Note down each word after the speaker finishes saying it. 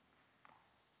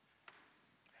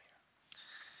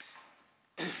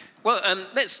Well,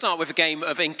 let's start with a game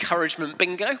of encouragement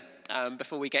bingo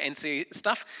before we get into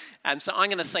stuff. So I'm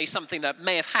going to say something that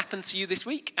may have happened to you this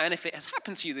week, and if it has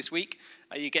happened to you this week,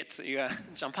 you get to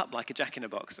jump up like a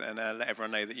jack-in-a-box and let everyone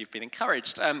know that you've been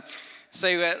encouraged.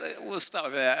 So we'll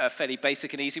start with a fairly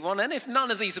basic and easy one, and if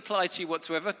none of these apply to you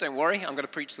whatsoever, don't worry, I'm going to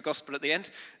preach the gospel at the end,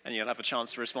 and you'll have a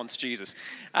chance to respond to Jesus.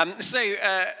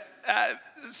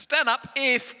 Stand up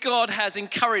if God has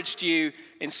encouraged you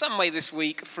in some way this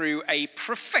week through a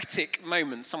prophetic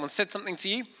moment. Someone said something to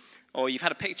you, or you've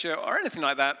had a picture or anything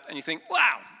like that, and you think,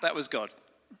 wow, that was God.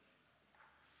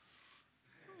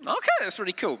 Okay, that's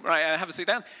really cool. Right, have a sit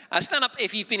down. Stand up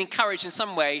if you've been encouraged in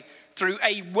some way through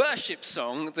a worship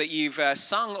song that you've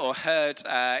sung or heard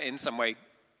in some way.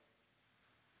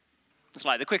 It's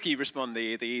like the quicker you respond,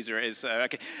 the easier it is.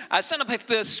 Okay. Stand up if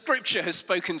the scripture has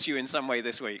spoken to you in some way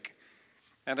this week.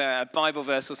 And a Bible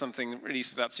verse or something really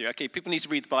stood up to you. Okay, people need to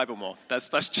read the Bible more. That's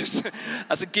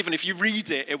a given. If you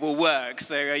read it, it will work.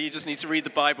 So you just need to read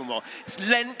the Bible more. It's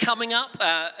Lent coming up.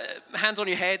 Hand on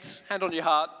your head, hand on your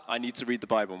heart. I need to read the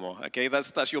Bible more. Okay,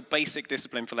 that's your basic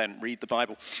discipline for Lent. Read the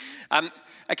Bible.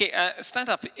 Stand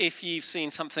up if you've seen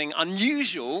something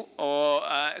unusual or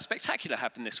spectacular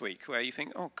happen this week, where you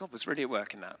think, oh, God was really at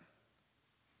work in that.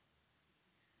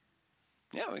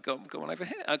 Yeah, we got one over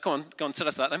here. Go on, tell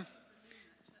us that then.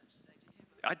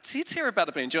 I did hear about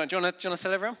the balloon. Do you want to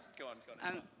tell everyone? Go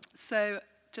on. So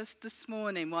just this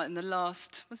morning, in the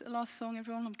last song,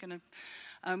 everyone?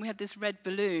 We had this red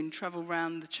balloon travel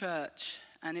around the church,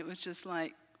 and it was just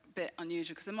like a bit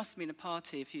unusual because there must have been a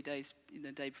party a few days,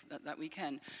 the day that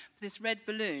weekend. But this red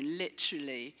balloon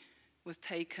literally was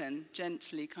taken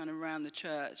gently kind of around the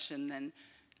church, and then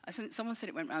someone said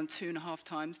it went around 2.5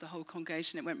 times the whole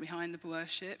congregation. It went behind the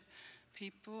worship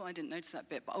people. I didn't notice that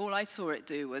bit, but all I saw it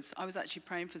do was I was actually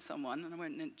praying for someone, and I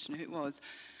won't mention who it was,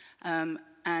 and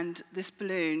this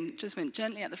balloon just went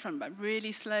gently at the front, but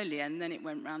really slowly, and then it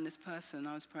went round this person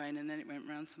I was praying, and then it went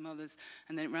round some others,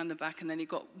 and then it round the back, and then it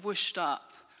got whooshed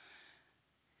up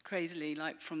crazily,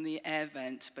 like from the air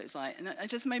vent. But it's like, and it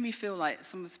just made me feel like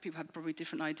some of the people had probably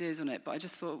different ideas on it, but I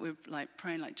just thought we were like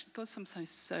praying, like God's sometimes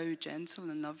so gentle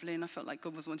and lovely, and I felt like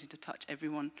God was wanting to touch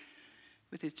everyone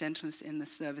with his gentleness in the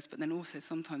service, but then also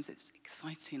sometimes it's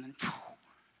exciting and.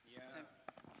 Yeah.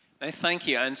 No, thank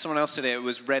you. And someone else said it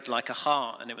was red like a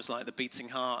heart, and it was like the beating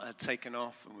heart had taken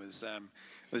off and was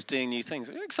doing new things.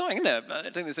 Exciting, isn't it? I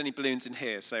don't think there's any balloons in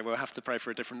here, so we'll have to pray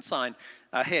for a different sign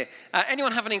here.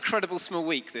 Anyone have an incredible small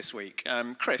week this week?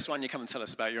 Chris, why don't you come and tell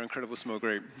us about your incredible small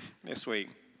group this week?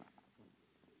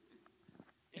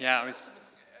 Yeah,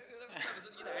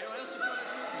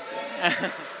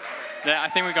 I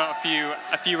think we got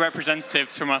a few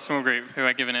representatives from our small group who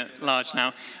are giving it large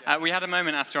now. We had a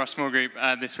moment after our small group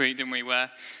this week, didn't we, where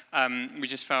we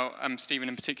just felt, Stephen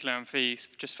in particular and Fee,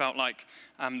 just felt like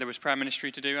there was prayer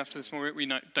ministry to do after the small group. We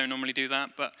don't normally do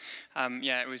that, but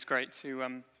it was great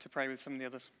to pray with some of the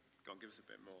others. Go on, give us a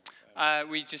bit more.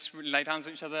 We just laid hands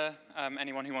on each other.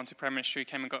 Anyone who wanted prayer ministry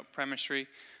came and got prayer ministry,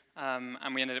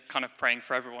 and we ended up kind of praying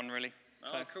for everyone, really.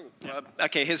 So, cool. Yeah.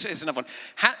 Okay, here's another one.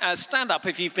 Stand up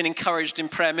if you've been encouraged in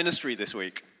prayer ministry this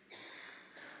week.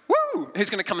 Woo!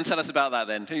 Who's going to come and tell us about that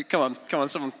then? Come on,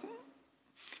 someone.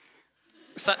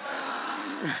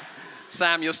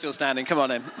 Sam, you're still standing. Come on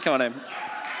in.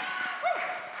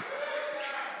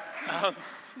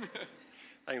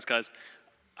 Thanks, guys.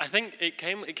 I think it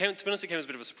came, to be honest, it came as a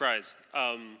bit of a surprise.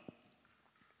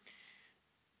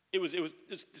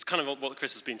 It's kind of what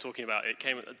Chris has been talking about. It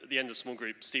came at the end of a small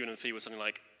group. Stephen and Fee were something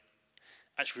like,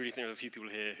 actually really think of a few people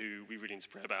here who we really need to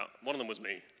pray about. One of them was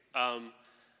me. And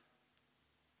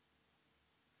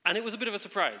it was a bit of a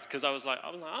surprise, because I was like,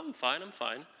 I'm fine.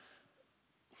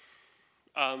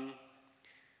 But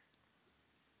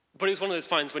it was one of those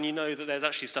finds when you know that there's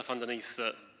actually stuff underneath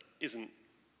that isn't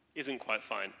quite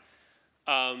fine.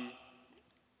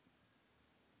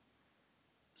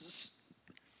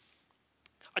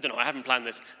 I don't know, I haven't planned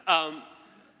this. I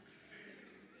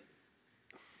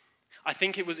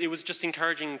think it was just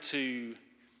encouraging to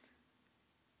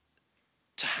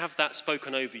have that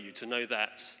spoken over you, to know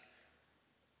that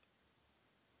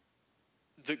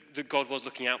God was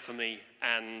looking out for me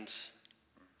and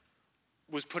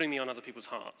was putting me on other people's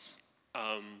hearts.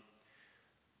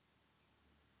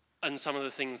 And some of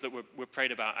the things that were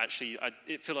prayed about, actually,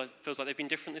 it feels like they've been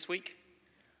different this week.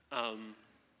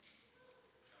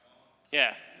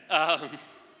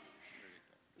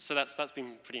 So that's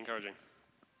been pretty encouraging.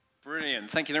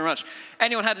 Brilliant. Thank you very much.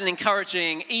 Anyone had an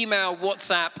encouraging email,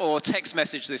 WhatsApp, or text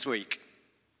message this week?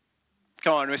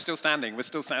 Come on, we're still standing.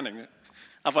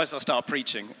 Otherwise, I'll start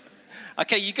preaching.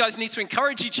 Okay, you guys need to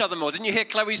encourage each other more. Didn't you hear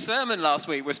Chloe's sermon last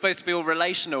week? We're supposed to be all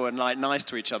relational and like nice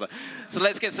to each other. So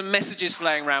let's get some messages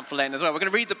flowing around for Lent as well. We're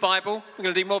going to read the Bible. We're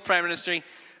going to do more prayer ministry.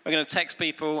 We're going to text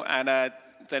people, and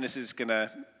Dennis is going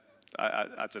to,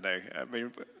 I don't know. I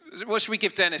mean, what should we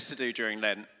give Dennis to do during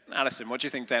Lent? Alison, what do you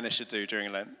think Dennis should do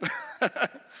during Lent?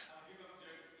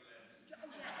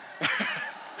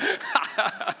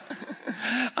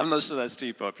 I'm not sure that's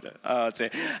too popular. Oh dear.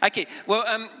 Okay, well,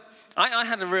 I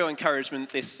had a real encouragement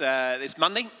this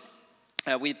Monday.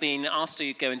 We've been asked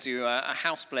to go and do a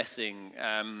house blessing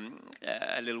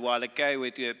a little while ago.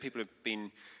 People have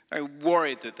been very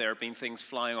worried that there have been things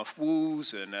flying off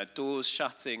walls and doors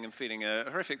shutting and feeling a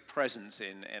horrific presence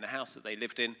in a house that they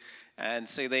lived in. And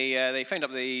so they phoned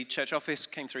up the church office,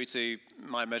 came through to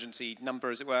my emergency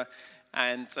number, as it were.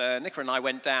 And Nicola and I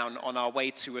went down on our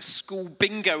way to a school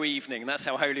bingo evening. That's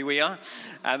how holy we are.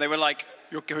 And they were like,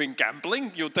 "You're going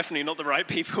gambling? You're definitely not the right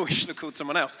people. We should have called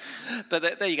someone else."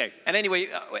 But there you go. And anyway,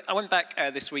 I went back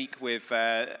this week with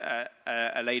a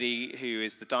lady who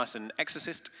is the Dyson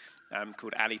exorcist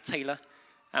called Ali Taylor.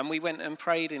 And we went and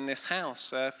prayed in this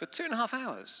house for 2.5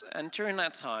 hours. And during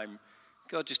that time,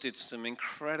 God just did some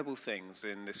incredible things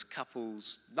in this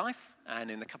couple's life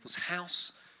and in the couple's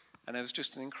house. And there was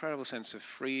just an incredible sense of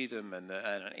freedom and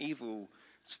an evil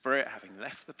spirit having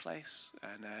left the place.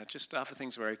 And just other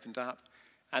things were opened up.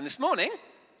 And this morning,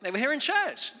 they were here in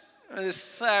church. It was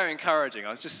so encouraging. I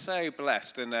was just so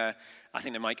blessed. And I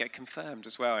think they might get confirmed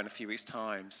as well in a few weeks'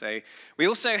 time. So we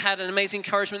also had an amazing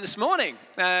encouragement this morning.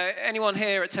 Anyone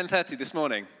here at 10:30 this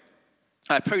morning?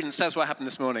 Prudence, tell us what happened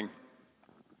this morning.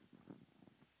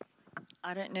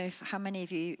 I don't know how many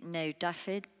of you know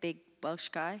Daffyd, big Welsh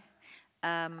guy,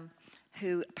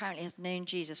 who apparently has known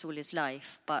Jesus all his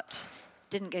life, but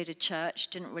didn't go to church,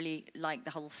 didn't really like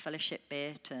the whole fellowship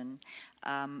bit, and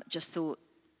just thought,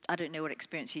 I don't know what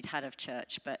experience he'd had of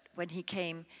church, but when he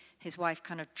came, his wife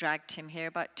kind of dragged him here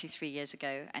about 2-3 years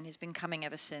ago, and he's been coming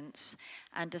ever since,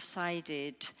 and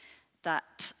decided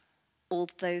that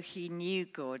although he knew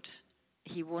God,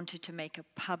 he wanted to make a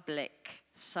public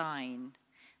sign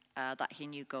that he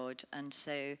knew God. And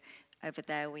so over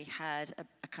there we had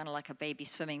a kind of like a baby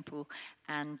swimming pool,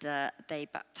 and they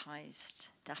baptized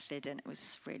Daffyd, and it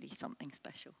was really something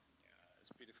special. Yeah, it's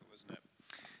beautiful, wasn't it?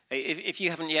 If you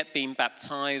haven't yet been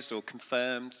baptized or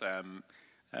confirmed,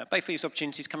 both of these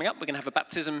opportunities coming up. We're going to have a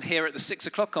baptism here at the 6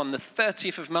 o'clock on the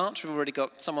 30th of March. We've already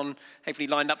got someone hopefully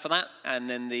lined up for that. And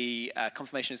then the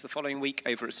confirmation is the following week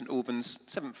over at St. Albans,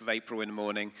 7th of April in the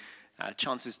morning.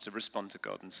 Chances to respond to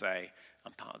God and say,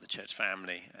 I'm part of the church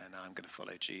family and I'm going to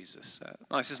follow Jesus.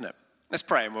 Nice, isn't it? Let's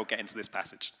pray and we'll get into this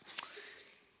passage.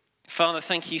 Father,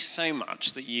 thank you so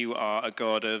much that you are a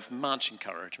God of much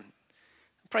encouragement.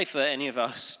 Pray for any of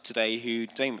us today who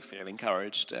don't feel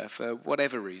encouraged for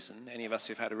whatever reason, any of us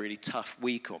who've had a really tough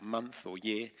week or month or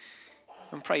year.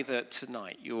 And pray that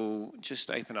tonight you'll just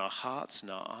open our hearts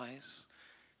and our eyes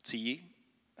to you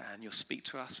and you'll speak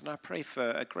to us. And I pray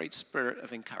for a great spirit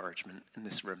of encouragement in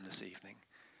this room this evening.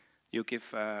 You'll give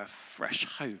fresh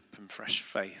hope and fresh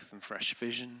faith and fresh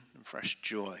vision and fresh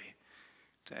joy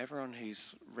to everyone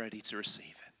who's ready to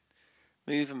receive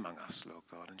it. Move among us, Lord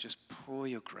God, and just pour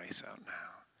your grace out now.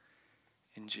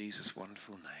 In Jesus'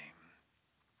 wonderful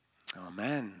name.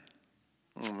 Amen.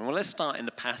 Well, let's start in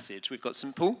the passage. We've got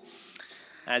St. Paul.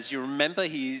 As you remember,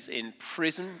 he's in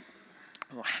prison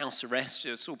or house arrest.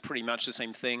 It's all pretty much the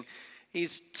same thing.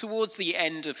 He's towards the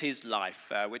end of his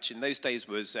life, which in those days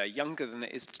was younger than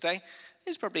it is today.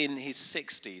 He's probably in his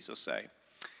 60s or so.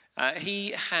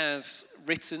 He has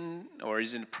written, or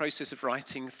is in the process of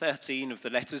writing, 13 of the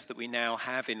letters that we now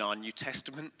have in our New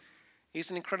Testament. He's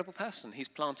an incredible person. He's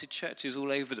planted churches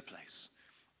all over the place.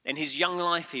 In his young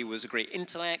life, he was a great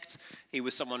intellect. He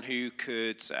was someone who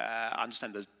could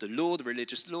understand the law, the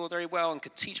religious law very well, and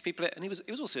could teach people it. And he was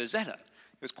also a zealot.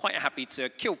 He was quite happy to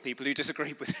kill people who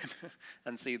disagreed with him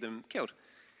and see them killed.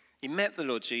 He met the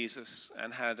Lord Jesus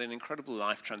and had an incredible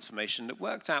life transformation that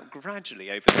worked out gradually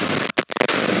over time.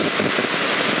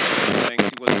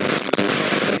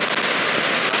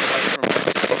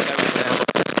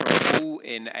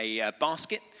 In a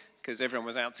basket because everyone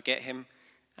was out to get him,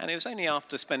 and it was only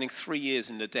after spending 3 years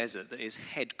in the desert that his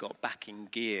head got back in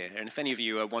gear. And if any of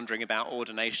you are wondering about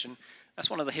ordination, that's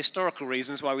one of the historical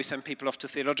reasons why we send people off to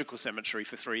theological seminary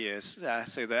for 3 years,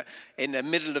 so that in the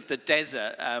middle of the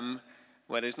desert,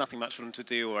 where there's nothing much for them to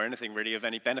do or anything really of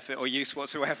any benefit or use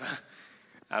whatsoever,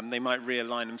 they might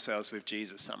realign themselves with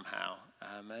Jesus somehow.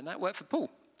 And that worked for Paul,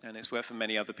 and it's worked for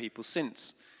many other people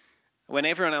since. When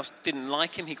everyone else didn't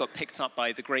like him, he got picked up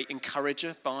by the great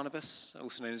encourager, Barnabas,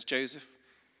 also known as Joseph.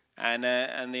 And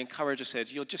the encourager said,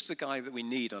 "You're just the guy that we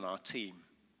need on our team,"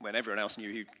 when everyone else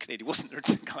knew he clearly wasn't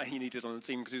the guy you needed on the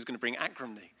team because he was going to bring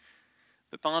acrimony.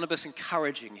 But Barnabas,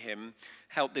 encouraging him,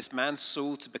 helped this man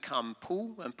Saul to become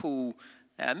Paul, and Paul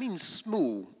means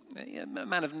small, a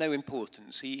man of no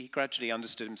importance. He gradually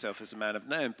understood himself as a man of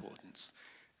no importance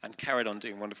and carried on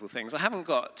doing wonderful things. I haven't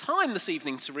got time this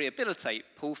evening to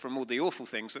rehabilitate Paul from all the awful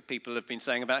things that people have been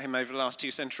saying about him over the last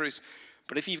 2 centuries,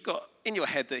 but if you've got in your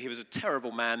head that he was a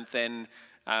terrible man, then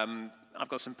I've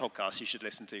got some podcasts you should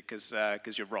listen to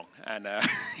because you're wrong, and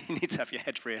you need to have your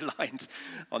head realigned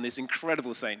on this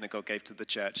incredible saint that God gave to the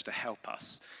church to help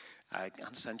us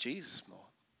understand Jesus more.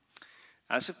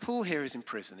 So Paul here is in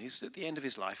prison. He's at the end of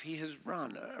his life. He has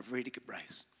run a really good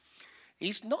race.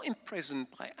 He's not imprisoned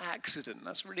by accident.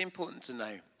 That's really important to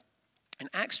know. In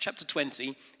Acts chapter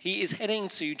 20, he is heading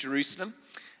to Jerusalem,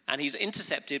 and he's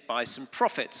intercepted by some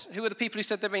prophets. Who are the people who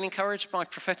said they've been encouraged by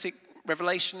prophetic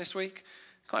revelation this week?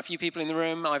 Quite a few people in the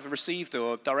room, either received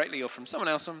or directly or from someone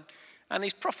else. And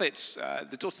these prophets,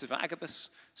 the daughters of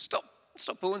Agabus, stop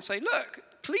Paul and say,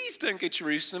 "Look, please don't go to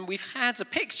Jerusalem. We've had a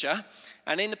picture,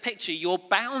 and in the picture you're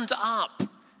bound up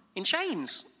in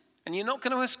chains, and you're not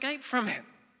going to escape from it."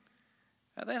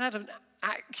 They had an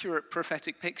accurate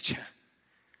prophetic picture.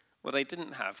 What they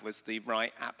didn't have was the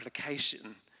right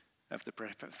application of the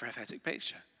prophetic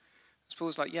picture. So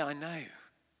Paul's like, "Yeah, I know,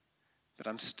 but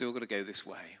I'm still going to go this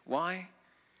way." Why?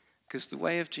 Because the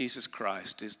way of Jesus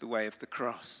Christ is the way of the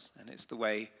cross, and it's the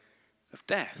way of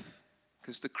death.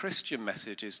 Because the Christian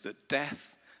message is that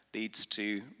death leads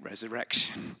to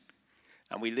resurrection.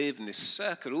 And we live in this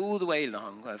circle all the way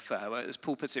along of, as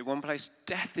Paul puts it in one place,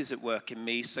 death is at work in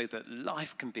me so that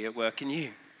life can be at work in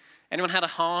you. Anyone had a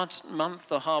hard month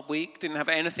or hard week? Didn't have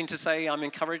anything to say I'm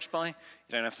encouraged by? You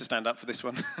don't have to stand up for this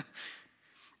one.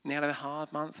 You had a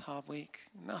hard month, hard week?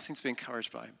 Nothing to be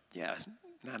encouraged by. Yeah,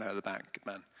 Nano at the back, good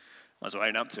man. Might as well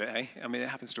own up to it, eh? I mean, it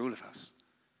happens to all of us.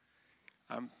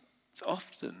 It's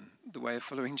often the way of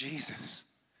following Jesus.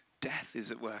 Death is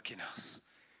at work in us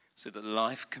so that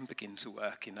life can begin to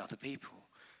work in other people.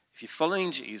 If you're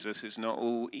following Jesus, it's not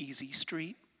all easy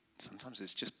street. Sometimes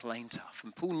it's just plain tough.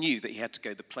 And Paul knew that he had to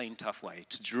go the plain tough way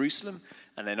to Jerusalem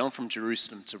and then on from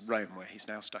Jerusalem to Rome, where he's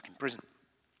now stuck in prison.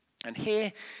 And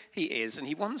here he is, and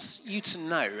he wants you to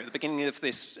know at the beginning of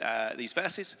these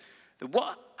verses that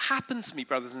what happened to me,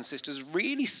 brothers and sisters,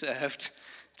 really served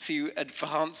to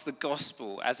advance the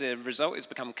gospel. As a result, it's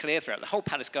become clear throughout the whole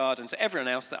palace guard and to everyone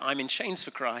else that I'm in chains for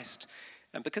Christ.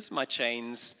 And because of my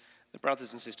chains, the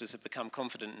brothers and sisters have become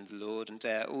confident in the Lord and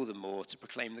dare all the more to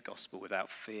proclaim the gospel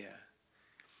without fear.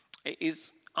 It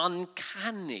is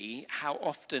uncanny how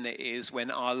often it is when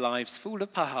our lives fall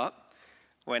apart,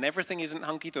 when everything isn't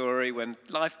hunky-dory, when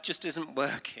life just isn't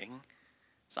working.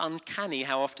 It's uncanny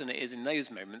how often it is in those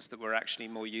moments that we're actually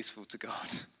more useful to God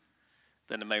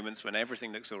than the moments when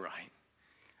everything looks all right.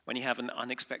 When you have an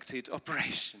unexpected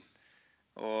operation,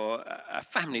 or a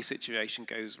family situation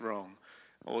goes wrong,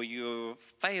 or you've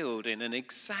failed in an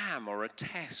exam or a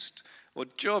test, or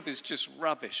job is just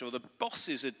rubbish, or the boss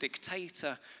is a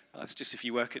dictator. Well, that's just if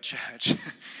you work at church.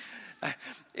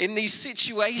 In these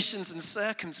situations and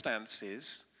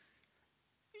circumstances,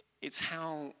 it's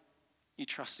how you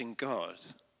trust in God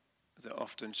that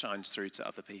often shines through to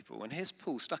other people. And here's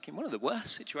Paul stuck in one of the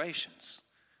worst situations.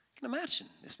 You can imagine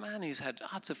this man who's had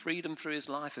utter freedom through his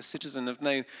life, a citizen of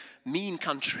no mean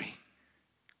country.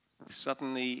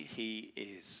 Suddenly he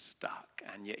is stuck,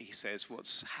 and yet he says,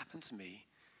 what's happened to me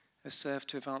has served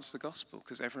to advance the gospel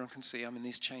because everyone can see I'm in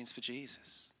these chains for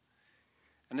Jesus.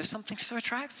 And there's something so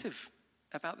attractive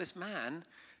about this man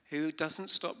who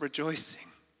doesn't stop rejoicing.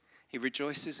 He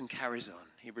rejoices and carries on.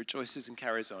 He rejoices and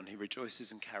carries on. He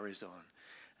rejoices and carries on.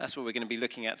 That's what we're going to be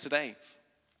looking at today.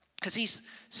 Because he's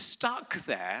stuck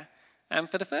there, and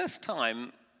for the first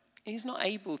time, he's not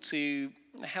able to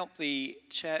help the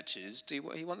churches do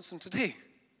what he wants them to do.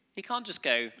 He can't just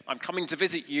go, I'm coming to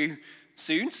visit you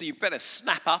soon, so you better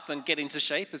snap up and get into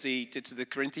shape, as he did to the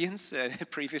Corinthians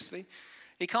previously.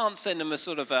 He can't send them a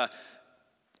sort of a,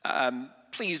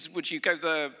 please, would you go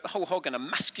the whole hog and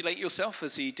emasculate yourself,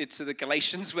 as he did to the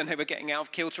Galatians when they were getting out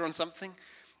of kilter on something.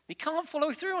 He can't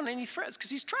follow through on any threats because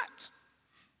he's trapped.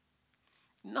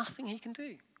 Nothing he can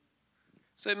do.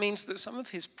 So it means that some of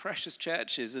his precious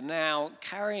churches are now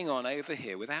carrying on over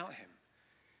here without him.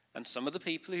 And some of the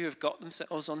people who have got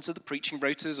themselves onto the preaching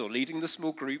rotas or leading the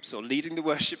small groups or leading the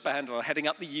worship band or heading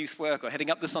up the youth work or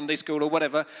heading up the Sunday school or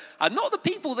whatever are not the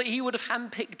people that he would have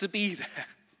handpicked to be there.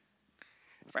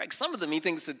 In fact, some of them he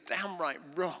thinks are downright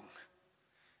wrong.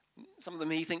 Some of them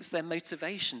he thinks their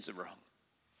motivations are wrong.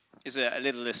 Here's a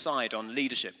little aside on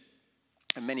leadership.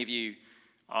 And many of you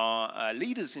are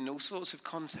leaders in all sorts of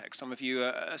contexts. Some of you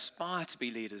aspire to be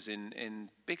leaders in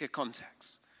bigger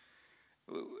contexts.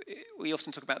 We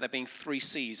often talk about there being 3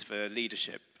 C's for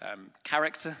leadership: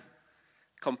 character,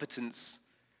 competence,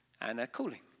 and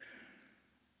calling.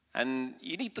 And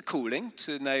you need the calling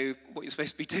to know what you're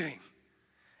supposed to be doing.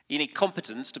 You need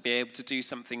competence to be able to do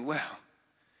something well.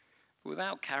 But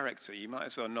without character, you might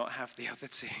as well not have the other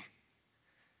 2.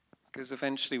 Because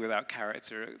eventually, without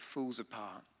character, it falls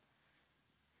apart.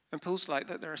 And Paul's like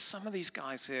that. There are some of these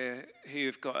guys here who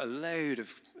have got a load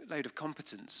of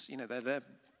competence.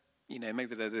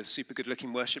 Maybe they're the super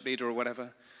good-looking worship leader or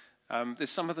whatever. There's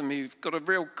some of them who've got a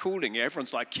real calling.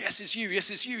 Everyone's like, yes, it's you,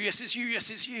 yes, it's you, yes, it's you, yes,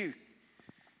 it's you.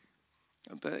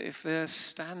 But if they're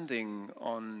standing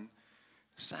on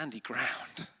sandy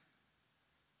ground,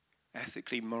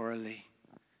 ethically, morally,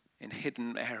 in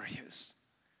hidden areas,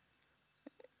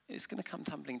 it's going to come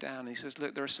tumbling down. And he says,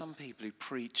 look, there are some people who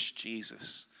preach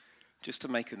Jesus just to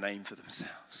make a name for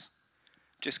themselves.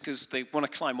 Just because they want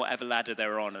to climb whatever ladder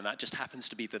they're on, and that just happens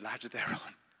to be the ladder they're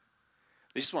on.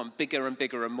 They just want bigger and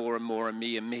bigger and more, and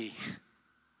me.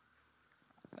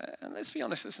 And let's be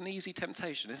honest, it's an easy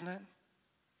temptation, isn't it?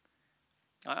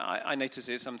 I notice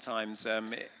it sometimes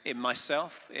in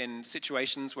myself, in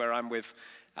situations where I'm with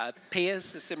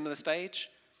peers, a similar stage.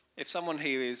 If someone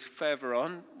who is further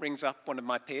on rings up one of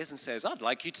my peers and says, I'd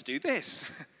like you to do this,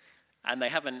 and they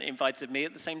haven't invited me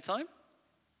at the same time,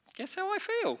 guess how I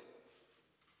feel?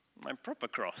 I'm proper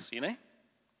cross,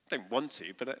 Don't want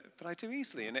to, but I do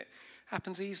easily, and it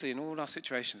happens easily in all our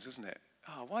situations, doesn't it?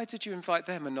 Oh, why did you invite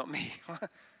them and not me?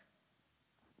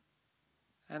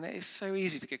 And it is so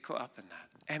easy to get caught up in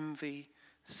that. Envy,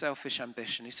 selfish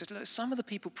ambition. He said, look, some of the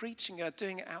people preaching are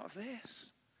doing it out of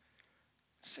this.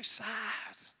 It's so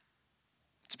sad.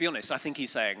 To be honest, I think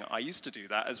he's saying, I used to do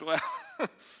that as well. But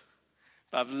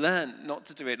I've learned not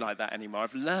to do it like that anymore.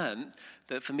 I've learned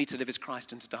that for me to live is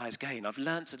Christ and to die is gain. I've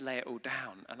learned to lay it all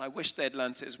down. And I wish they'd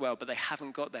learned it as well, but they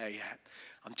haven't got there yet.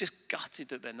 I'm just gutted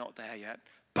that they're not there yet.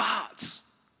 But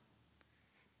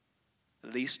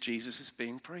at least Jesus is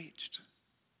being preached.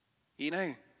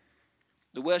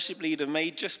 The worship leader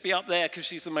may just be up there because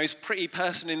she's the most pretty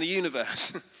person in the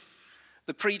universe.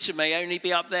 The preacher may only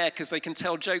be up there because they can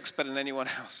tell jokes better than anyone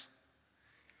else.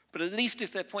 But at least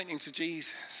if they're pointing to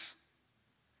Jesus,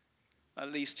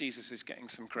 at least Jesus is getting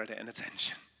some credit and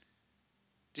attention.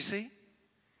 Do you see?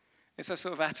 It's that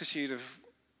sort of attitude of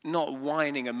not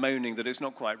whining and moaning that it's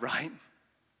not quite right,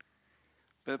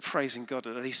 but praising God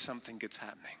that at least something good's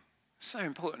happening. So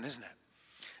important, isn't it?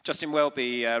 Justin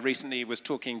Welby recently was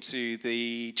talking to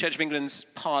the Church of England's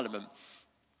Parliament,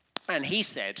 and he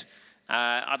said,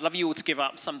 I'd love you all to give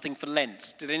up something for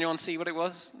Lent. Did anyone see what it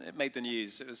was? It made the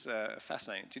news. It was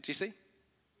fascinating. Did you see?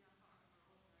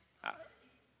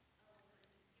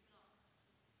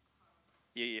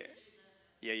 Yeah.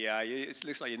 It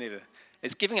looks like you need it.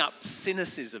 It's giving up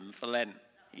cynicism for Lent.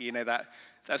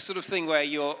 That sort of thing where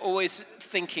you're always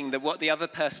thinking that what the other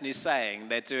person is saying,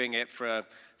 they're doing it for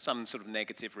some sort of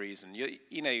negative reason.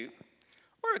 We're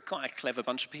quite a clever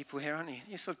bunch of people here, aren't you?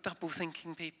 You're sort of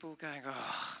double-thinking people going,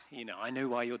 I know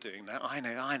why you're doing that. I know.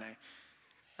 And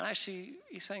actually,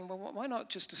 he's saying, well, why not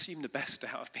just assume the best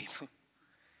out of people?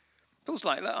 Paul's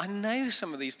like, look, I know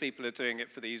some of these people are doing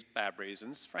it for these bad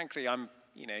reasons. Frankly, I'm,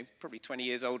 probably 20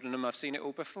 years older than them. I've seen it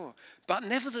all before. But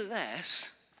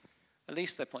nevertheless, at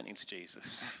least they're pointing to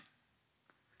Jesus.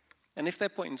 And if they're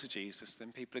pointing to Jesus,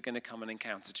 then people are going to come and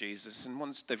encounter Jesus. And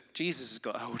once Jesus has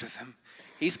got hold of them,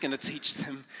 he's going to teach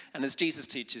them. And as Jesus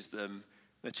teaches them,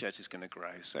 the church is going to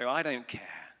grow. So I don't care.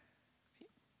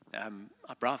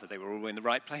 I'd rather they were all in the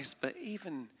right place. But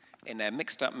even in their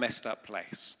mixed up, messed up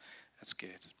place, that's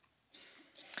good.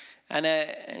 And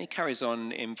he carries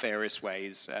on in various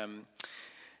ways. I'm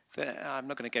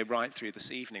not going to go right through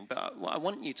this evening. But what I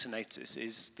want you to notice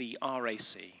is the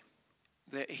RAC.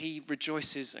 That he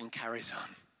rejoices and carries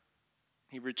on.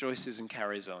 He rejoices and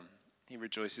carries on. He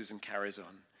rejoices and carries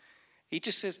on. He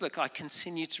just says, look, I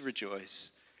continue to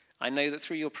rejoice. I know that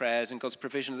through your prayers and God's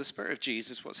provision of the Spirit of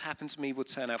Jesus, what's happened to me will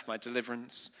turn out for my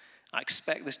deliverance. I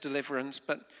expect this deliverance,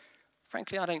 but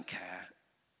frankly, I don't care.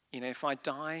 If I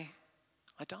die,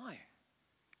 I die.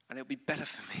 And it'll be better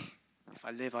for me. If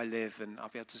I live, and I'll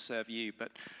be able to serve you.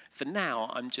 But for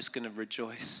now, I'm just going to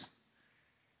rejoice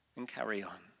and carry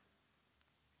on.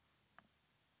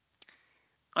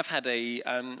 I've had a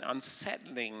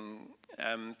unsettling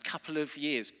couple of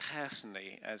years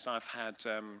personally as I've had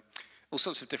all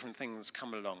sorts of different things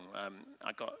come along.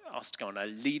 I got asked to go on a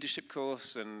leadership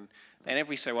course, and then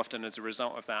every so often as a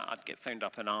result of that, I'd get phoned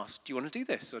up and asked, do you want to do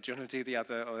this, or do you want to do the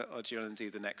other, or do you want to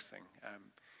do the next thing?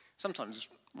 sometimes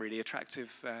really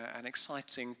attractive and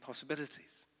exciting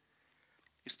possibilities.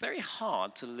 It's very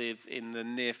hard to live in the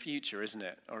near future, isn't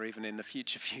it? Or even in the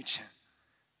future,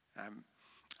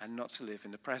 and not to live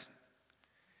in the present.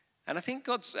 And I think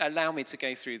God's allowed me to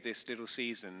go through this little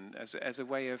season as a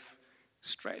way of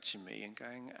stretching me and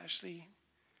going, actually,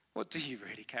 what do you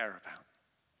really care about?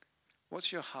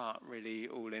 What's your heart really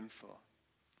all in for?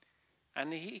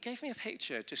 And he gave me a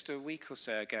picture just a week or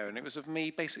so ago, and it was of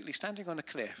me basically standing on a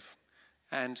cliff.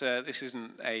 And this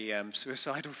isn't a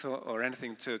suicidal thought or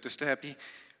anything to disturb you,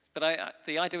 but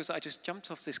the idea was I just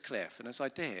jumped off this cliff, and as I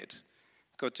did,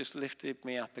 God just lifted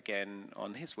me up again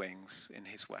on his wings in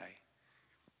his way.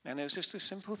 And it was just a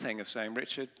simple thing of saying,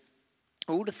 Richard,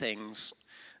 all the things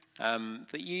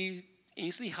that you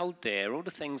easily hold dear, all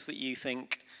the things that you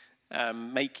think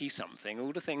make you something,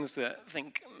 all the things that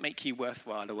make you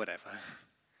worthwhile or whatever,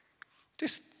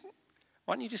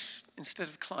 why don't you just, instead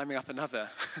of climbing up another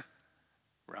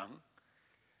rung,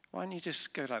 why don't you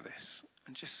just go like this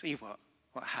and just see what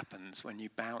happens when you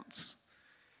bounce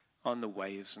on the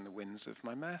waves and the winds of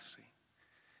my mercy.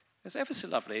 It's ever so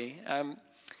lovely.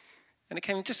 And it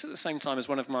came just at the same time as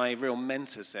one of my real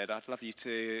mentors said, I'd love you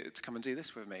to come and do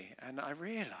this with me. And I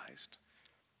realized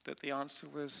that the answer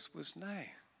was no.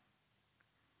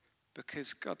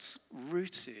 Because God's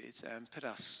rooted and put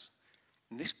us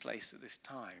in this place at this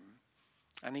time.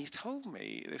 And he told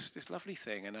me this lovely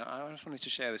thing, and I just wanted to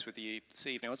share this with you this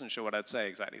evening. I wasn't sure what I'd say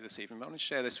exactly this evening, but I wanted to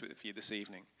share this with you this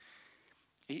evening.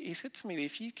 He said to me that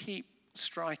if you keep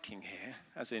striking here,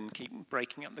 as in keep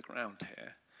breaking up the ground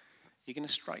here, you're going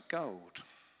to strike gold.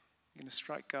 You're going to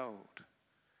strike gold.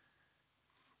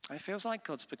 It feels like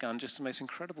God's begun just the most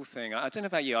incredible thing. I don't know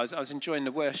about you, I was enjoying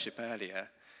the worship earlier,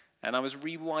 and I was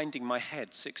rewinding my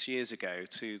head 6 years ago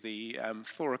to the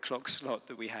 4 o'clock slot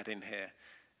that we had in here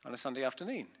on a Sunday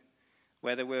afternoon,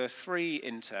 where there were 3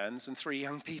 interns and 3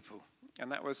 young people,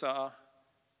 and that was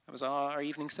our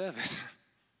evening service,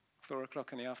 4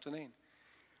 o'clock in the afternoon.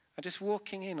 And just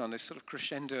walking in on this sort of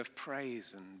crescendo of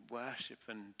praise and worship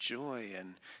and joy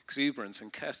and exuberance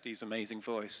and Kirsty's amazing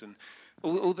voice and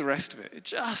all the rest of it.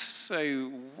 It's just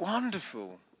so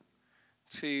wonderful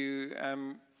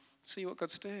to see what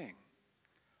God's doing.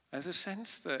 There's a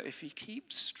sense that if you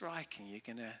keep striking, you're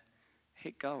going to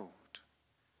hit gold.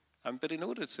 But in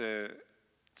order to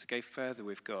go further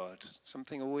with God,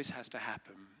 something always has to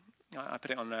happen. I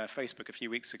put it on Facebook a few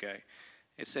weeks ago.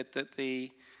 It said that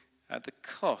the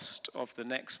cost of the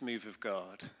next move of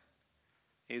God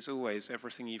is always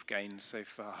everything you've gained so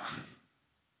far.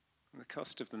 The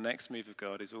cost of the next move of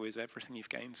God is always everything you've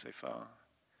gained so far.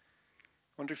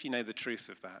 I wonder if you know the truth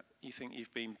of that. You think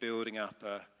you've been building up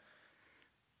a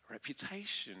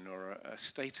reputation or a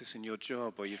status in your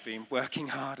job, or you've been working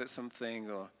hard at something,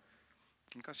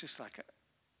 and God's just like,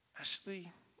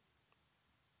 actually,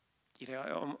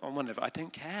 I wonder if I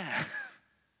don't care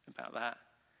about that.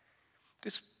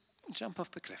 Just jump off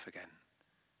the cliff again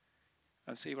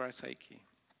and see where I take you.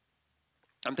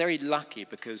 I'm very lucky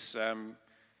because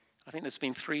I think there's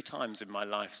been 3 times in my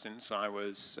life since I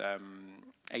was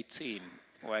 18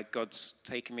 where God's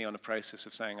taken me on a process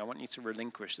of saying, I want you to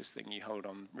relinquish this thing you hold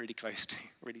on really close to,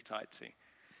 really tight to.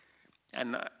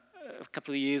 And a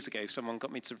couple of years ago, someone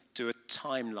got me to do a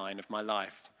timeline of my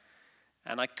life.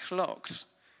 And I clocked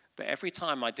that every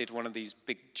time I did one of these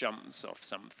big jumps off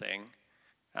something,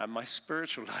 my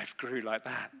spiritual life grew like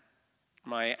that.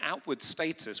 My outward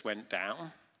status went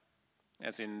down,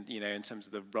 as in, in terms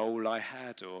of the role I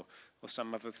had or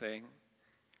some other thing.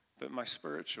 But my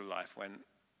spiritual life went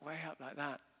way up like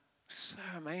that. So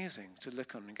amazing to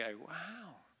look on and go,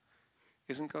 wow,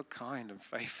 isn't God kind and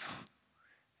faithful?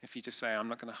 If you just say, I'm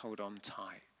not going to hold on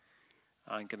tight,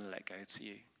 I'm going to let go to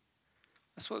you.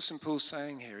 That's what St. Paul's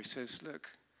saying here. He says, look,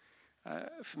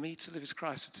 for me to live as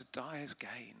Christ and to die as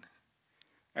gain.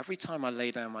 Every time I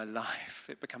lay down my life,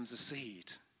 it becomes a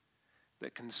seed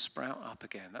that can sprout up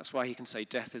again. That's why he can say,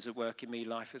 death is at work in me,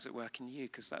 life is at work in you,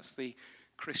 because that's the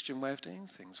Christian way of doing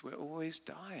things. We're always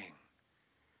dying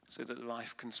so that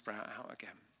life can sprout out again.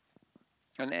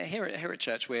 And here at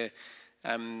church, we're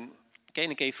going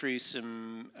to go through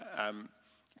some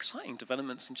exciting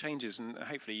developments and changes, and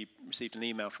hopefully you received an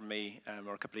email from me,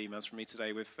 or a couple of emails from me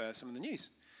today with some of the news.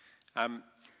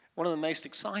 One of the most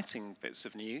exciting bits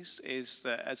of news is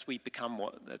that as we become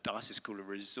what the diocese call a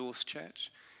resource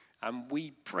church,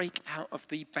 we break out of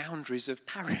the boundaries of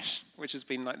parish, which has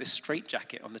been like this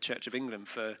straitjacket on the Church of England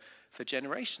for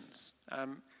generations.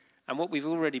 And what we've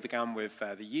already begun with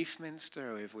the youth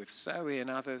minister, with Zoe and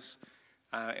others,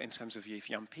 in terms of youth,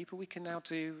 young people, we can now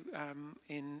do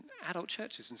in adult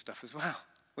churches and stuff as well,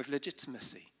 with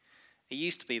legitimacy It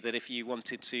used to be that if you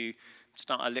wanted to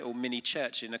start a little mini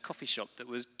church in a coffee shop that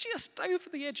was just over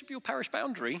the edge of your parish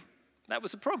boundary, that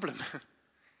was a problem.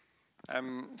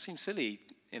 It seems silly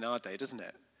in our day, doesn't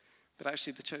it? But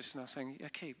actually the church is now saying,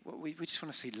 okay, well, we just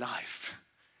want to see life.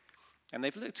 And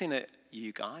they've looked in at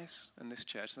you guys and this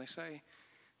church and they say,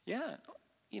 yeah,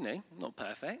 not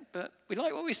perfect, but we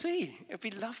like what we see. It'd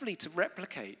be lovely to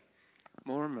replicate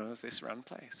more and more of this around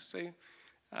the place. So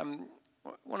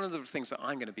one of the things that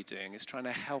I'm going to be doing is trying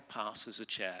to help us as a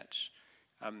church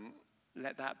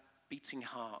let that beating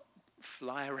heart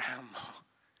fly around more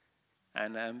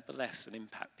and bless and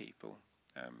impact people.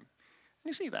 And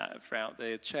you see that throughout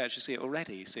the church. You see it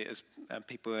already. You see it as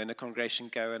people in the congregation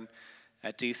go and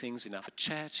do things in other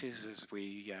churches, as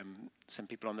we send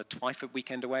people on the Twyford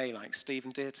weekend away, like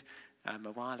Stephen did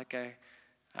a while ago.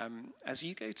 As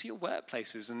you go to your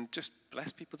workplaces and just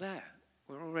bless people there,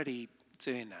 we're already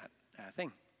doing that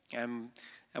thing. And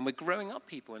we're growing up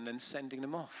people and then sending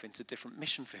them off into different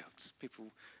mission fields. People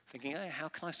thinking, hey, how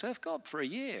can I serve God for a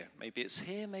year? Maybe it's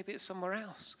here, maybe it's somewhere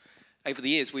else. Over the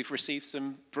years, we've received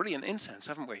some brilliant interns,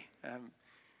 haven't we?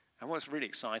 And what's really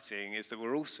exciting is that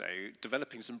we're also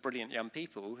developing some brilliant young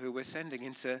people who we're sending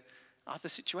into other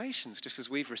situations. Just as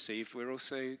we've received, we're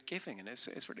also giving. And it's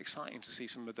really exciting to see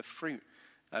some of the fruit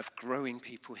of growing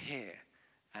people here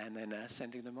and then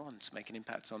sending them on to make an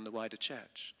impact on the wider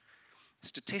church.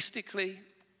 Statistically,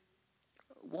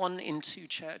 1 in 2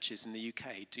 churches in the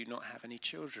UK do not have any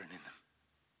children in them.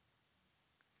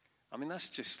 I mean, that's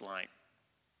just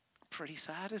pretty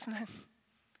sad, isn't it?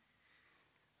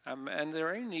 And there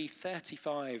are only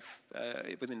 35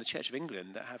 within the Church of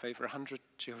England that have over 100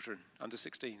 children, under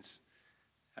 16s,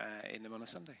 in them on a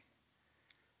Sunday.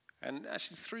 And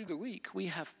actually through the week, we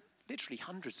have literally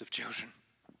hundreds of children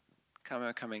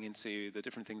coming into the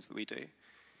different things that we do.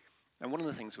 And one of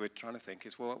the things we're trying to think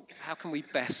is, well, how can we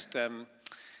best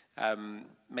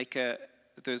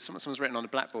someone's written on a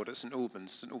blackboard at St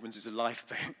Albans. St Albans is a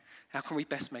lifeboat. How can we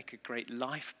best make a great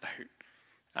lifeboat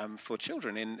for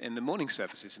children in the morning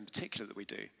services in particular that we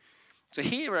do? So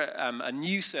here, a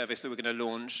new service that we're going to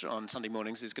launch on Sunday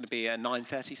mornings is going to be a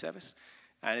 9:30 service.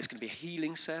 And it's going to be a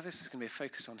healing service. It's going to be a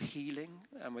focus on healing.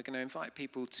 And we're going to invite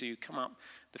people to come up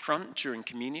the front during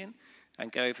communion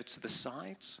and go over to the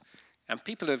sides. And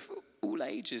people of all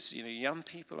ages, young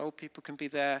people, old people can be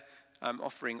there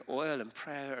offering oil and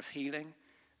prayer of healing.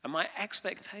 And my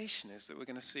expectation is that we're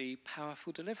going to see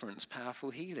powerful deliverance, powerful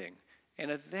healing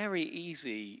in a very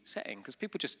easy setting, because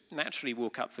people just naturally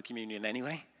walk up for communion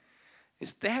anyway.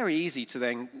 It's very easy to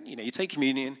then, you take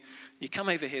communion, you come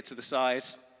over here to the side,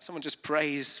 someone just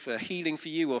prays for healing for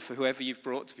you or for whoever you've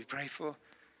brought to be prayed for.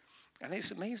 And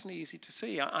it's amazingly easy to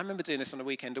see. I remember doing this on a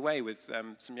weekend away with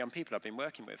some young people I've been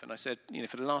working with, and I said,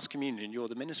 for the last communion, you're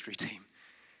the ministry team.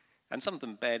 And some of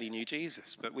them barely knew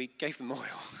Jesus, but we gave them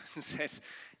oil and said,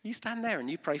 you stand there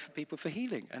and you pray for people for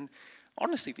healing. And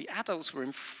honestly, the adults were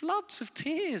in floods of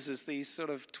tears as these sort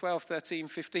of 12, 13,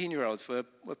 15-year-olds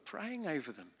were praying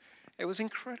over them. It was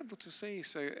incredible to see.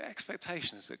 So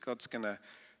expectation is that God's going to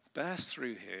burst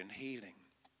through here in healing.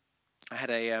 I had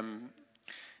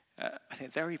I think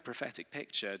a very prophetic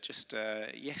picture just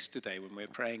yesterday when we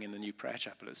were praying in the new prayer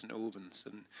chapel at St Albans.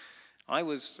 And I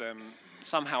was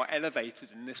somehow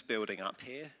elevated in this building up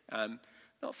here,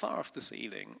 not far off the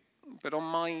ceiling. But on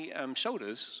my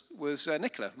shoulders was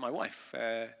Nicola, my wife,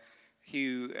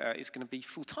 who is going to be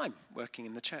full-time working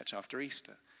in the church after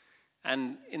Easter.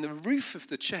 And in the roof of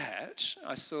the church,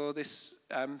 I saw this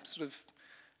sort of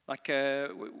like a,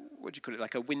 what do you call it,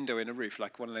 like a window in a roof,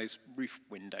 like one of those roof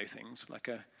window things,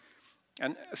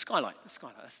 and a skylight. A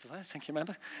skylight, that's the word. Thank you,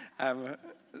 Amanda.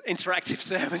 Interactive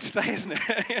sermon today, isn't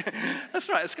it? That's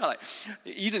right, a skylight.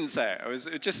 You didn't say it.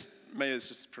 Maybe it was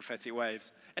just prophetic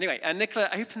waves. Anyway, and Nicola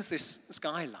opens this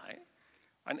skylight,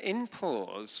 and in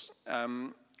pours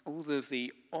all of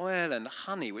the oil and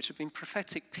honey, which have been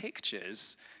prophetic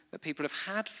pictures that people have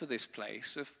had for this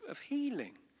place of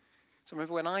healing. So I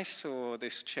remember when I saw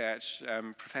this church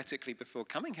prophetically before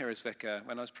coming here as vicar,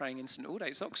 when I was praying in St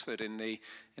Aldate's, Oxford, in the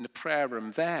prayer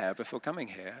room there before coming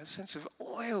here, a sense of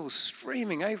oil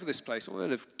streaming over this place,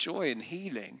 oil of joy and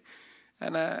healing.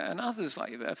 And others,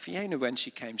 like Fiona, when she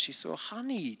came, she saw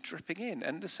honey dripping in,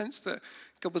 and the sense that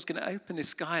God was going to open this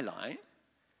skylight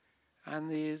and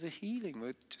the healing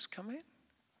would just come in.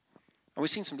 And we've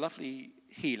seen some lovely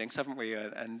healings, haven't we,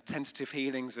 and tentative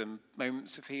healings and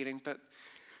moments of healing, but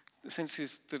the sense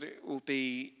is that it will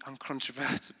be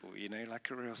uncontrovertible,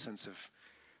 like a real sense of,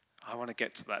 I want to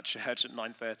get to that church at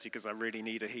 9:30 because I really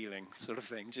need a healing sort of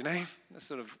thing, do you know? That's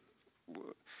sort of,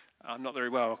 I'm not very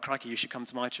well, crikey, you should come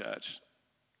to my church.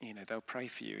 They'll pray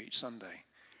for you each Sunday.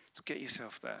 So get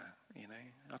yourself there. You know,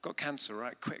 I've got cancer,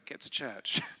 right? Quick, get to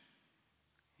church.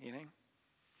 You know?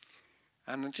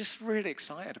 And I'm just really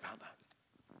excited about that.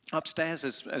 Upstairs,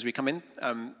 as we come in,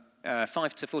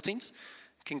 5 to 14s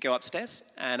can go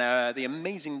upstairs. And the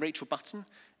amazing Rachel Button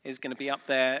is going to be up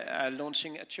there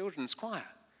launching a children's choir.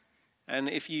 And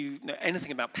if you know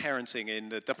anything about parenting in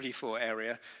the W4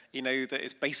 area, you know that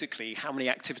it's basically how many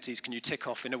activities can you tick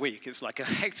off in a week. It's like a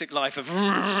hectic life of,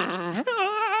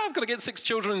 I've got to get 6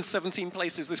 children in 17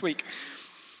 places this week.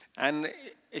 And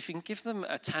if you can give them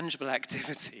a tangible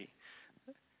activity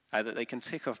that they can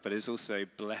tick off, but is also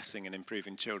blessing and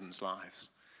improving children's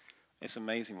lives, it's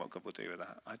amazing what God will do with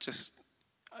that. I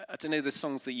don't know the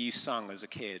songs that you sung as a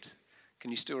kid.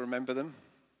 Can you still remember them?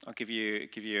 I'll give you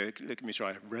a look at me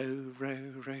try. Row, row,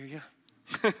 row,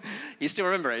 yeah. You still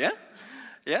remember it, yeah?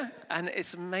 Yeah? And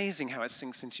it's amazing how it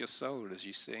sinks into your soul as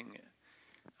you sing it.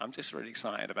 I'm just really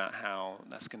excited about how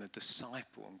that's going to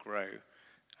disciple and grow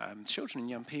children and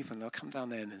young people, and they'll come down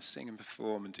there and sing and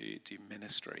perform and do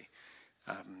ministry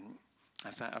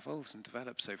as that evolves and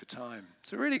develops over time.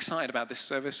 So we're really excited about this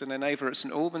service, and then over at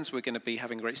St. Albans we're going to be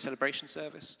having a great celebration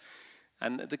service.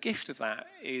 And the gift of that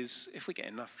is if we get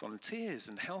enough volunteers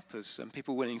and helpers and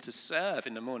people willing to serve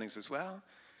in the mornings as well,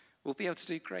 we'll be able to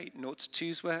do great 0 to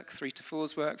 2's work, 3 to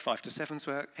 4's work, 5 to 7's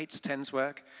work, 8 to 10's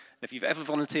work. And if you've ever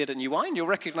volunteered at New Wine, you'll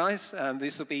recognize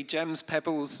this will be gems,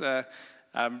 pebbles,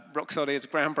 rock solid,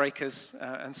 groundbreakers,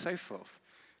 and so forth.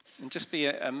 And just be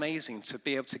amazing to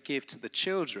be able to give to the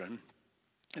children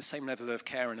the same level of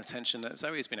care and attention that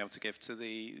Zoe's been able to give to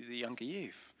the younger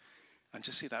youth. And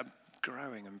just see that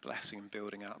growing and blessing and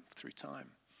building up through time.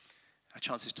 Our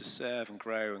chances to serve and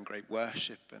grow and great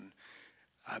worship and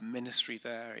ministry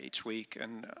there each week.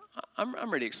 And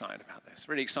I'm really excited about this.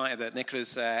 Really excited that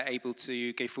Nicola's able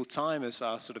to go full time as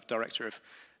our sort of director of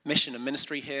mission and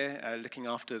ministry here, looking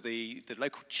after the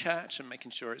local church and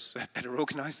making sure it's better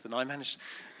organized than I managed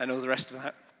and all the rest of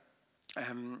that.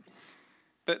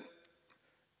 But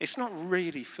it's not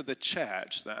really for the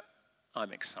church that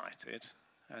I'm excited.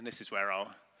 And this is where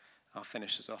I'll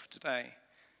finish us off today.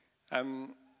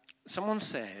 Someone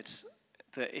said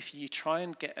that if you try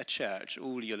and get a church,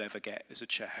 all you'll ever get is a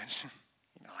church.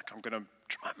 I'm going to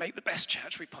try and make the best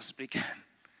church we possibly can.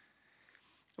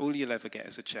 All you'll ever get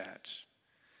is a church.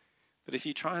 But if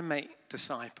you try and make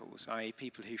disciples, i.e.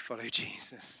 people who follow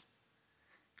Jesus,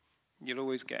 you'll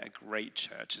always get a great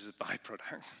church as a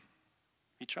byproduct.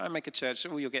 If you try and make a church,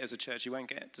 all you'll get is a church. You won't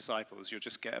get disciples. You'll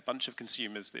just get a bunch of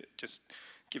consumers that just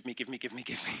give me.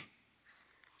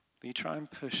 But you try and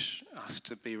push us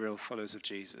to be real followers of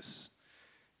Jesus,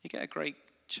 you get a great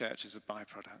church as a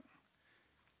byproduct.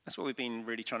 That's what we've been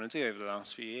really trying to do over the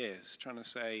last few years, trying to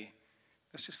say,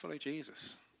 let's just follow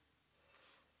Jesus.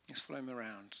 Let's follow him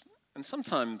around. And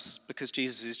sometimes, because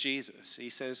Jesus is Jesus, he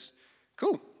says,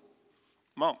 cool,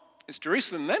 Mark, it's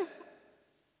Jerusalem then.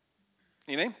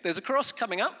 There's a cross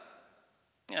coming up.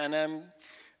 And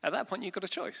at that point, you've got a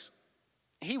choice.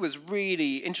 He was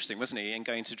really interesting, wasn't he, in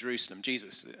going to Jerusalem,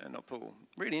 Jesus, not Paul.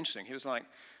 Really interesting. He was like,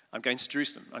 I'm going to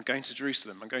Jerusalem, I'm going to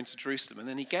Jerusalem, I'm going to Jerusalem. And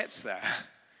then he gets there.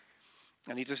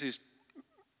 And he does his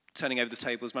turning over the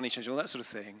tables, money change, all that sort of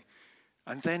thing.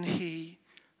 And then he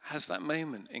has that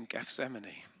moment in Gethsemane.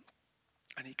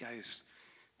 And he goes,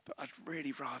 but I'd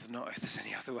really rather not if there's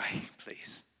any other way,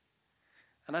 please.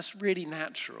 And that's really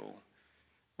natural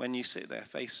when you sit there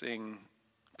facing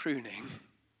pruning.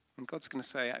 And God's going to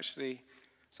say, actually,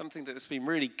 something that's been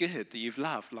really good that you've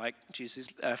loved, like Jesus'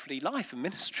 earthly life and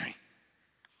ministry,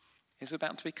 is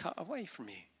about to be cut away from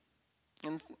you.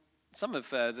 And some of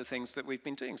the things that we've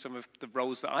been doing, some of the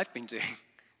roles that I've been doing,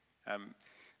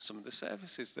 some of the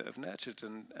services that have nurtured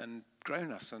and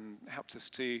grown us and helped us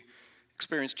to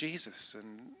experience Jesus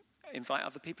and invite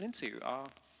other people into are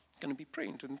going to be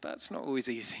pruned, and that's not always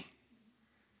easy.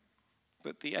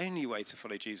 But the only way to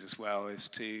follow Jesus well is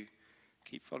to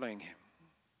keep following him.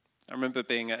 I remember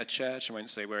being at a church, I won't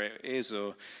say where it is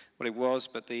or what it was,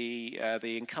 but the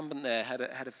incumbent there had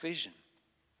a vision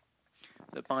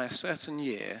that by a certain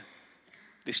year,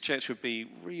 this church would be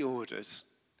reordered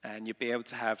and you'd be able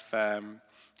to have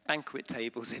banquet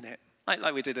tables in it,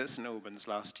 like we did at St. Albans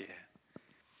last year.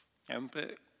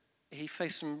 But he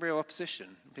faced some real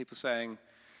opposition. People saying,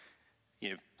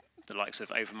 the likes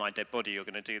of over my dead body, you're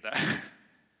going to do that.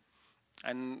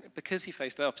 And because he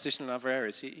faced opposition in other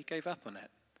areas, he gave up on it.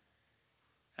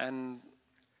 And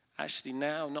actually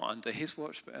now, not under his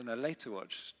watch, but in a later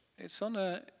watch, it's on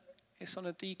a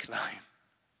decline.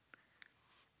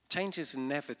 Change is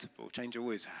inevitable. Change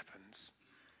always happens.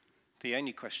 The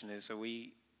only question is, are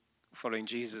we following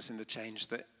Jesus in the change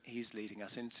that he's leading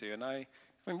us into? And I've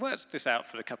worked this out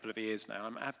for a couple of years now.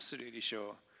 I'm absolutely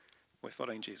sure we're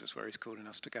following Jesus where he's calling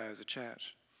us to go as a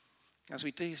church. As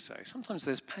we do so, sometimes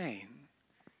there's pain,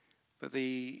 but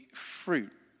the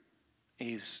fruit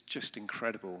is just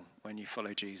incredible when you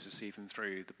follow Jesus even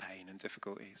through the pain and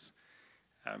difficulties.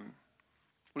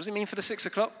 What does it mean for the 6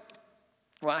 o'clock?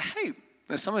 Well, I hope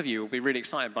that some of you will be really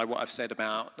excited by what I've said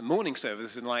about the morning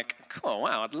service and like, oh,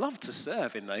 wow, I'd love to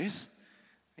serve in those.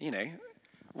 You know,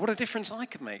 what a difference I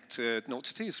could make to 0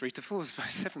 to 2s, 3 to 4s, 5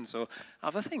 7s, or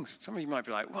other things. Some of you might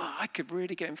be like, wow, I could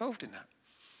really get involved in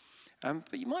that.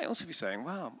 But you might also be saying,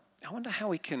 wow, I wonder how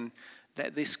we can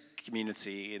let this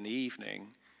community in the evening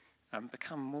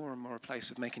become more and more a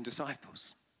place of making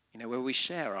disciples. You know, where we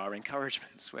share our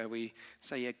encouragements, where we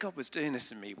say, yeah, God was doing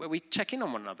this in me, where we check in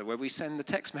on one another, where we send the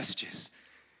text messages,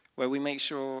 where we make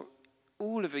sure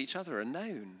all of each other are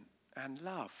known and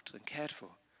loved and cared for,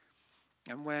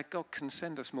 and where God can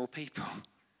send us more people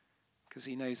because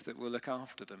he knows that we'll look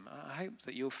after them. I hope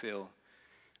that you'll feel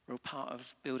a real part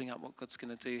of building up what God's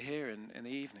going to do here in the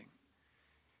evening.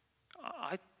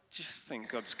 I just think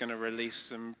God's going to release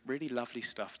some really lovely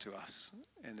stuff to us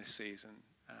in this season.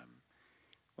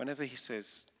 Whenever he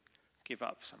says, give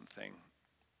up something,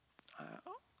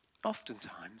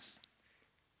 oftentimes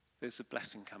there's a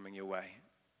blessing coming your way.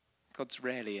 God's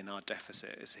rarely in our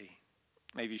deficit, is he?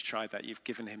 Maybe you've tried that, you've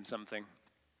given him something.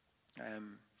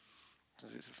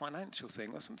 It's a financial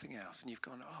thing or something else, and you've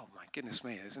gone, oh my goodness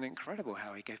me, isn't it incredible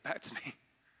how he gave back to me?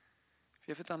 Have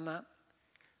you ever done that?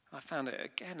 I found it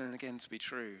again and again to be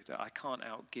true, that I can't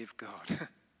outgive God. How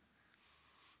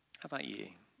about you?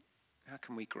 How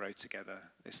can we grow together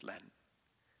this Lent?